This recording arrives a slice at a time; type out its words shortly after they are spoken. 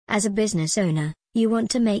As a business owner, you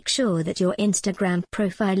want to make sure that your Instagram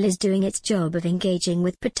profile is doing its job of engaging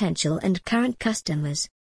with potential and current customers.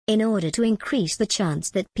 In order to increase the chance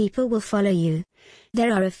that people will follow you,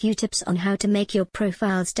 there are a few tips on how to make your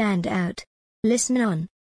profile stand out. Listen on.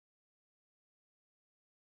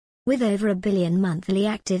 With over 1 billion monthly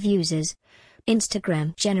active users,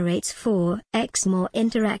 Instagram generates 4x more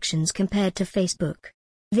interactions compared to Facebook.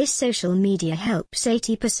 This social media helps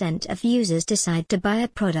 80% of users decide to buy a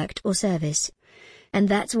product or service. And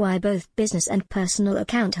that's why both business and personal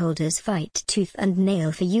account holders fight tooth and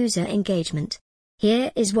nail for user engagement.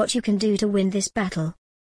 Here is what you can do to win this battle.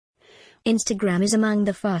 Instagram is among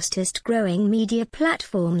the fastest growing media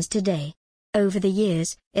platforms today. Over the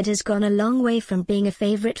years, it has gone a long way from being a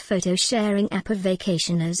favorite photo sharing app of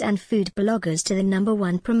vacationers and food bloggers to the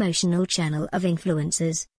 #1 promotional channel of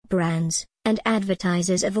influencers, brands, and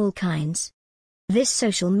advertisers of all kinds. This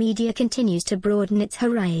social media continues to broaden its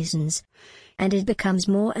horizons, and it becomes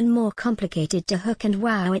more and more complicated to hook and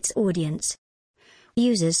wow its audience.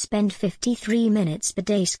 Users spend 53 minutes per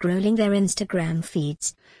day scrolling their Instagram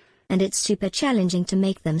feeds, and it's super challenging to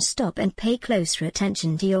make them stop and pay closer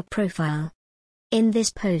attention to your profile. In this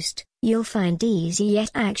post, you'll find easy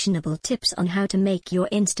yet actionable tips on how to make your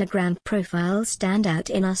Instagram profile stand out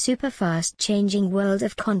in our super fast changing world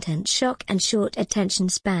of content shock and short attention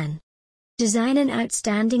span. Design an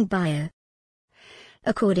outstanding bio.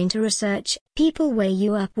 According to research, people weigh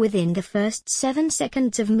you up within the first 7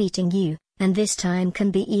 seconds of meeting you, and this time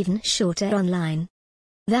can be even shorter online.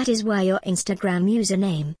 That is why your Instagram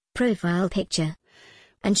username, profile picture,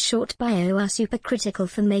 and short bio are super critical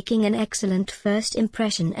for making an excellent first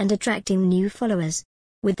impression and attracting new followers.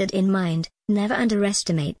 With that in mind, never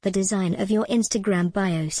underestimate the design of your Instagram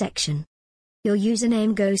bio section. Your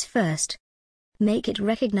username goes first. Make it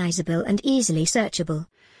recognizable and easily searchable.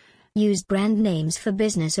 Use brand names for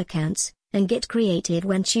business accounts, and get creative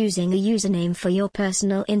when choosing a username for your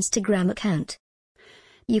personal Instagram account.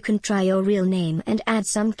 You can try your real name and add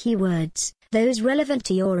some keywords, those relevant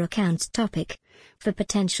to your account's topic, for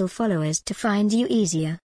potential followers to find you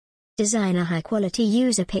easier. Design a high-quality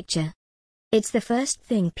user picture. It's the first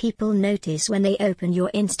thing people notice when they open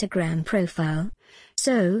your Instagram profile,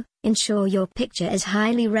 so ensure your picture is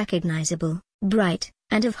highly recognizable, bright,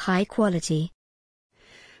 and of high quality.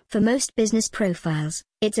 For most business profiles,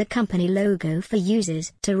 it's a company logo for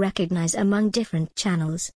users to recognize among different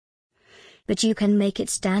channels. But you can make it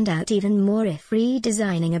stand out even more if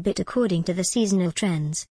redesigning a bit according to the seasonal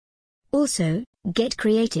trends. Also, get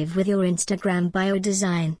creative with your Instagram bio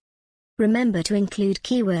design. Remember to include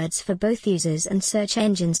keywords for both users and search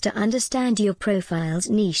engines to understand your profile's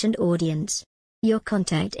niche and audience. Your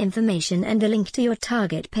contact information and a link to your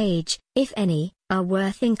target page, if any, are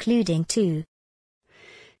worth including too.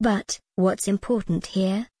 But, what's important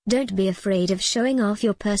here, don't be afraid of showing off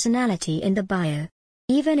your personality in the bio.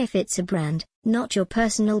 Even if it's a brand, not your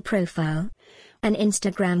personal profile, an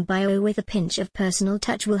Instagram bio with a pinch of personal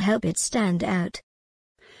touch will help it stand out.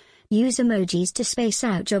 Use emojis to space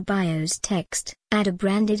out your bio's text, add a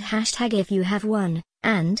branded hashtag if you have one,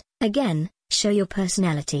 and, again, show your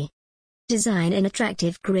personality. Design an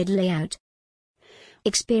attractive grid layout.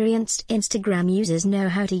 Experienced Instagram users know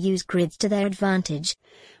how to use grids to their advantage.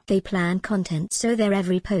 They plan content so their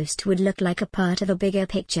every post would look like a part of a bigger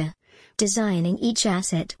picture, designing each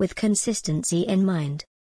asset with consistency in mind.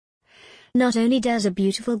 Not only does a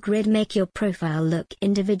beautiful grid make your profile look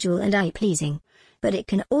individual and eye-pleasing, but it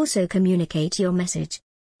can also communicate your message.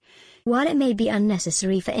 While it may be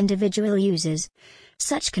unnecessary for individual users,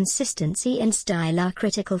 such consistency and style are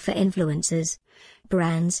critical for influencers,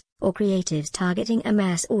 brands, or creatives targeting a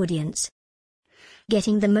mass audience.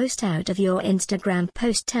 Getting the most out of your Instagram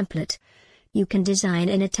post template, you can design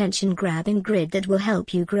an attention-grabbing grid that will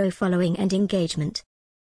help you grow following and engagement.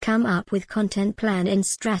 Come up with content plan and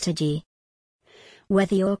strategy.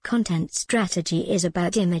 Whether your content strategy is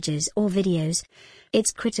about images or videos,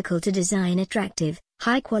 it's critical to design attractive,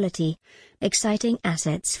 high-quality, exciting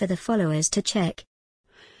assets for the followers to check.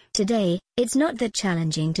 Today, it's not that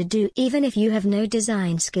challenging to do even if you have no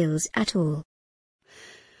design skills at all.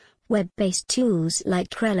 Web-based tools like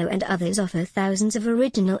Trello and others offer thousands of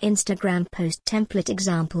original Instagram post template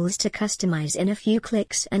examples to customize in a few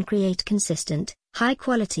clicks and create consistent,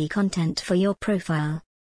 high-quality content for your profile.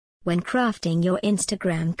 When crafting your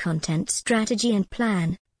Instagram content strategy and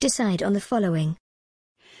plan, decide on the following.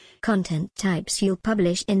 Content types you'll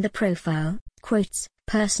publish in the profile: quotes,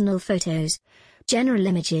 personal photos, general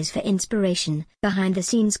images for inspiration,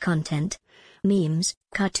 behind-the-scenes content, memes,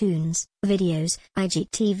 cartoons, videos,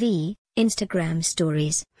 IGTV, Instagram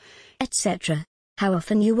stories, etc. How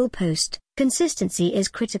often you will post, Consistency is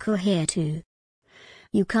critical here too.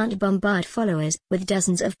 You can't bombard followers with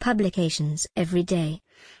dozens of publications every day,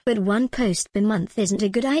 but one post per month isn't a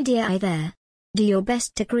good idea either. Do your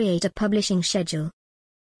best to create a publishing schedule.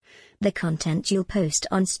 The content you'll post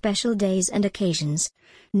on special days and occasions,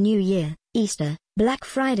 New Year, Easter, Black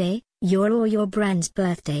Friday, your or your brand's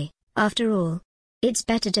birthday, after all. It's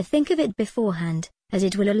better to think of it beforehand, as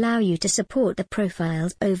it will allow you to support the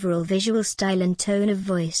profile's overall visual style and tone of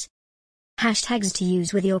voice. Hashtags to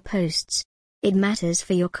use with your posts. It matters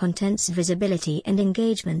for your content's visibility and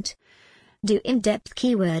engagement. Do in-depth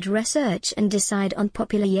keyword research and decide on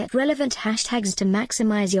popular yet relevant hashtags to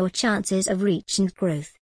maximize your chances of reach and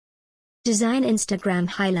growth. Design Instagram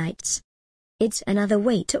highlights. It's another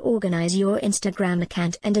way to organize your Instagram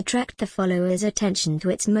account and attract the followers' attention to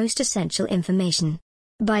its most essential information.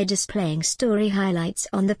 By displaying story highlights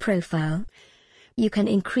on the profile, you can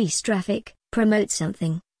increase traffic, promote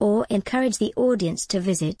something, or encourage the audience to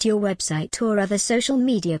visit your website or other social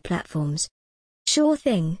media platforms. Sure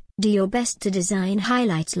thing, do your best to design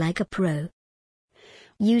highlights like a pro.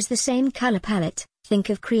 Use the same color palette, think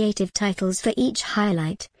of creative titles for each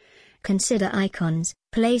highlight. Consider icons,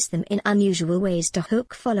 place them in unusual ways to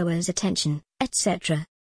hook followers' attention, etc.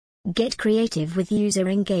 Get creative with user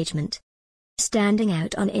engagement. Standing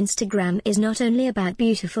out on Instagram is not only about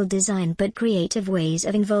beautiful design but creative ways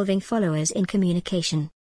of involving followers in communication.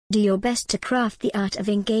 Do your best to craft the art of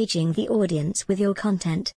engaging the audience with your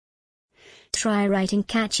content. Try writing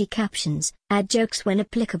catchy captions, add jokes when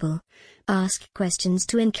applicable, ask questions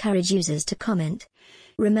to encourage users to comment.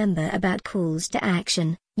 Remember about calls to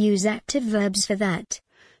action, use active verbs for that.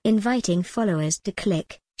 Inviting followers to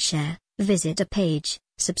click, share, visit a page,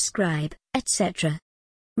 subscribe, etc.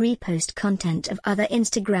 Repost content of other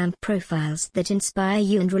Instagram profiles that inspire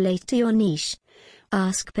you and relate to your niche.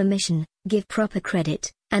 Ask permission, give proper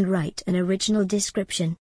credit, and write an original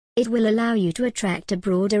description. It will allow you to attract a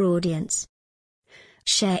broader audience.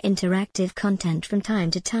 Share interactive content from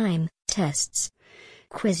time to time, tests,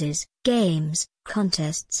 quizzes, games,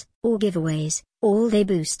 contests, or giveaways, all they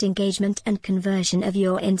boost engagement and conversion of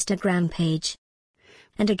your Instagram page.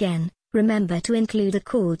 And again, remember to include a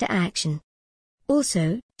call to action.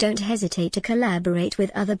 Also, don't hesitate to collaborate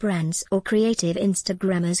with other brands or creative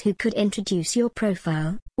Instagrammers who could introduce your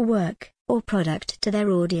profile, work, or product to their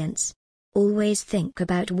audience. Always think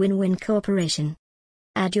about win-win cooperation.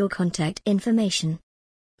 Add your contact information.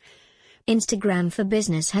 Instagram for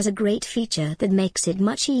Business has a great feature that makes it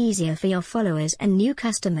much easier for your followers and new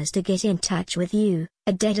customers to get in touch with you,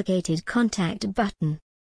 a dedicated contact button.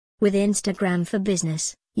 With Instagram for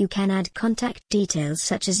Business, you can add contact details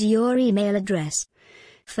such as your email address,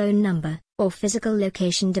 phone number, or physical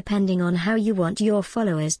location depending on how you want your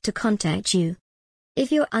followers to contact you. If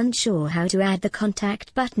you're unsure how to add the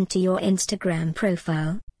contact button to your Instagram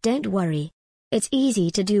profile, don't worry. It's easy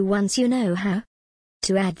to do once you know how.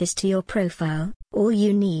 To add this to your profile, all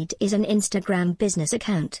you need is an Instagram business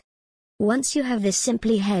account. Once you have this,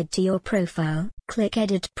 simply head to your profile, click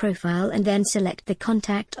Edit Profile and then select the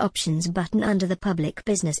Contact Options button under the Public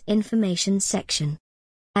Business Information section.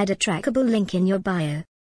 Add a trackable link in your bio.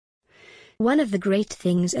 One of the great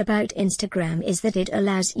things about Instagram is that it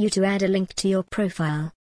allows you to add a link to your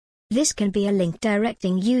profile. This can be a link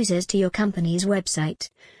directing users to your company's website,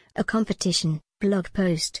 a competition, blog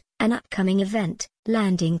post, an upcoming event,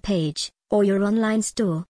 landing page, or your online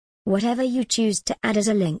store. Whatever you choose to add as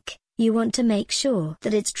a link, you want to make sure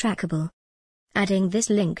that it's trackable. Adding this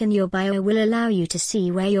link in your bio will allow you to see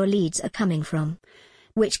where your leads are coming from,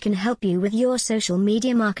 which can help you with your social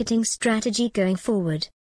media marketing strategy going forward.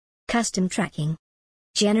 Custom tracking.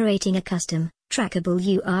 Generating a custom, trackable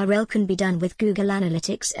URL can be done with Google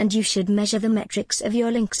Analytics, and you should measure the metrics of your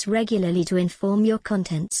links regularly to inform your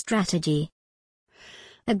content strategy.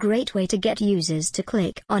 A great way to get users to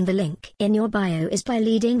click on the link in your bio is by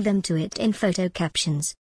leading them to it in photo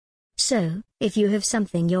captions. So, if you have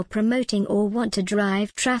something you're promoting or want to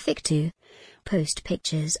drive traffic to, post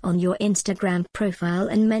pictures on your Instagram profile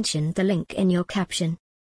and mention the link in your caption.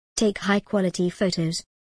 Take high-quality photos.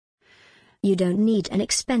 You don't need an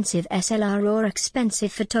expensive SLR or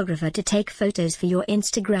expensive photographer to take photos for your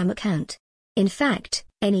Instagram account. In fact,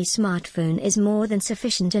 any smartphone is more than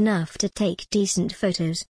sufficient enough to take decent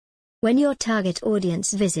photos. When your target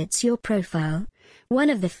audience visits your profile, one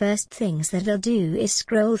of the first things that they'll do is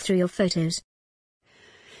scroll through your photos.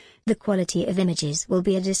 The quality of images will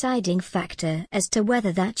be a deciding factor as to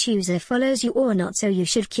whether that user follows you or not, so you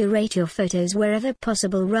should curate your photos wherever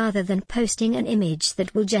possible rather than posting an image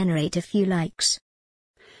that will generate a few likes.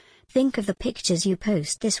 Think of the pictures you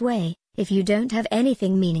post this way: if you don't have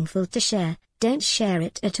anything meaningful to share, don't share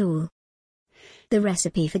it at all. The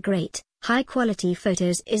recipe for great, high-quality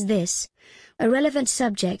photos is this: a relevant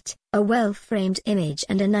subject, a well-framed image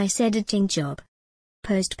and a nice editing job.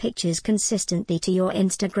 Post pictures consistently to your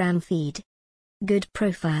Instagram feed. Good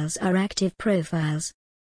profiles are active profiles.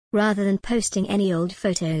 Rather than posting any old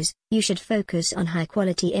photos, you should focus on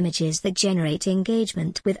high-quality images that generate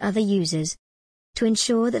engagement with other users. To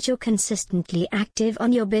ensure that you're consistently active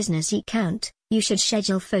on your business account, you should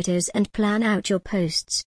schedule photos and plan out your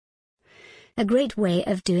posts. A great way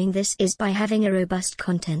of doing this is by having a robust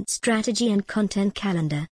content strategy and content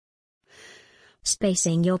calendar.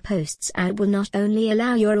 Spacing your posts out will not only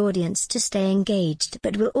allow your audience to stay engaged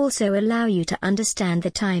but will also allow you to understand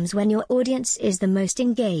the times when your audience is the most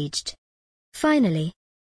engaged. Finally,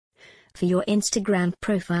 for your Instagram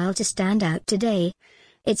profile to stand out today,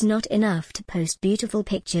 it's not enough to post beautiful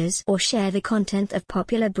pictures or share the content of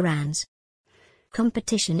popular brands.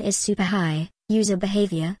 Competition is super high, user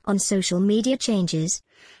behavior on social media changes,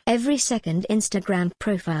 every second Instagram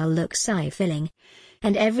profile looks eye-filling,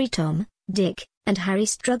 and every Tom, Dick, and Harry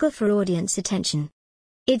struggle for audience attention.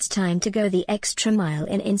 It's time to go the extra mile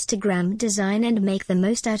in Instagram design and make the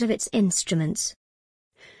most out of its instruments.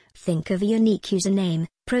 Think of a unique username,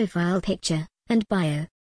 profile picture, and bio.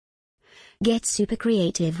 Get super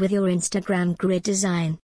creative with your Instagram grid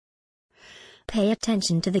design. Pay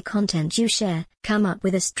attention to the content you share, come up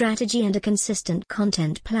with a strategy and a consistent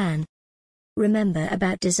content plan. Remember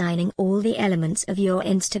about designing all the elements of your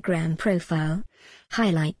Instagram profile: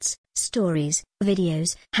 highlights, stories,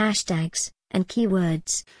 videos, hashtags, and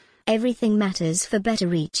keywords. Everything matters for better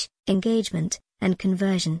reach, engagement, and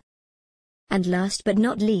conversion. And last but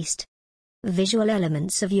not least, visual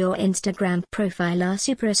elements of your Instagram profile are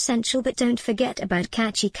super essential, but don't forget about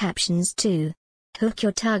catchy captions too. Hook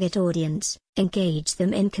your target audience, engage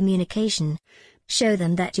them in communication, show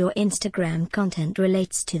them that your Instagram content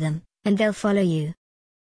relates to them, and they'll follow you.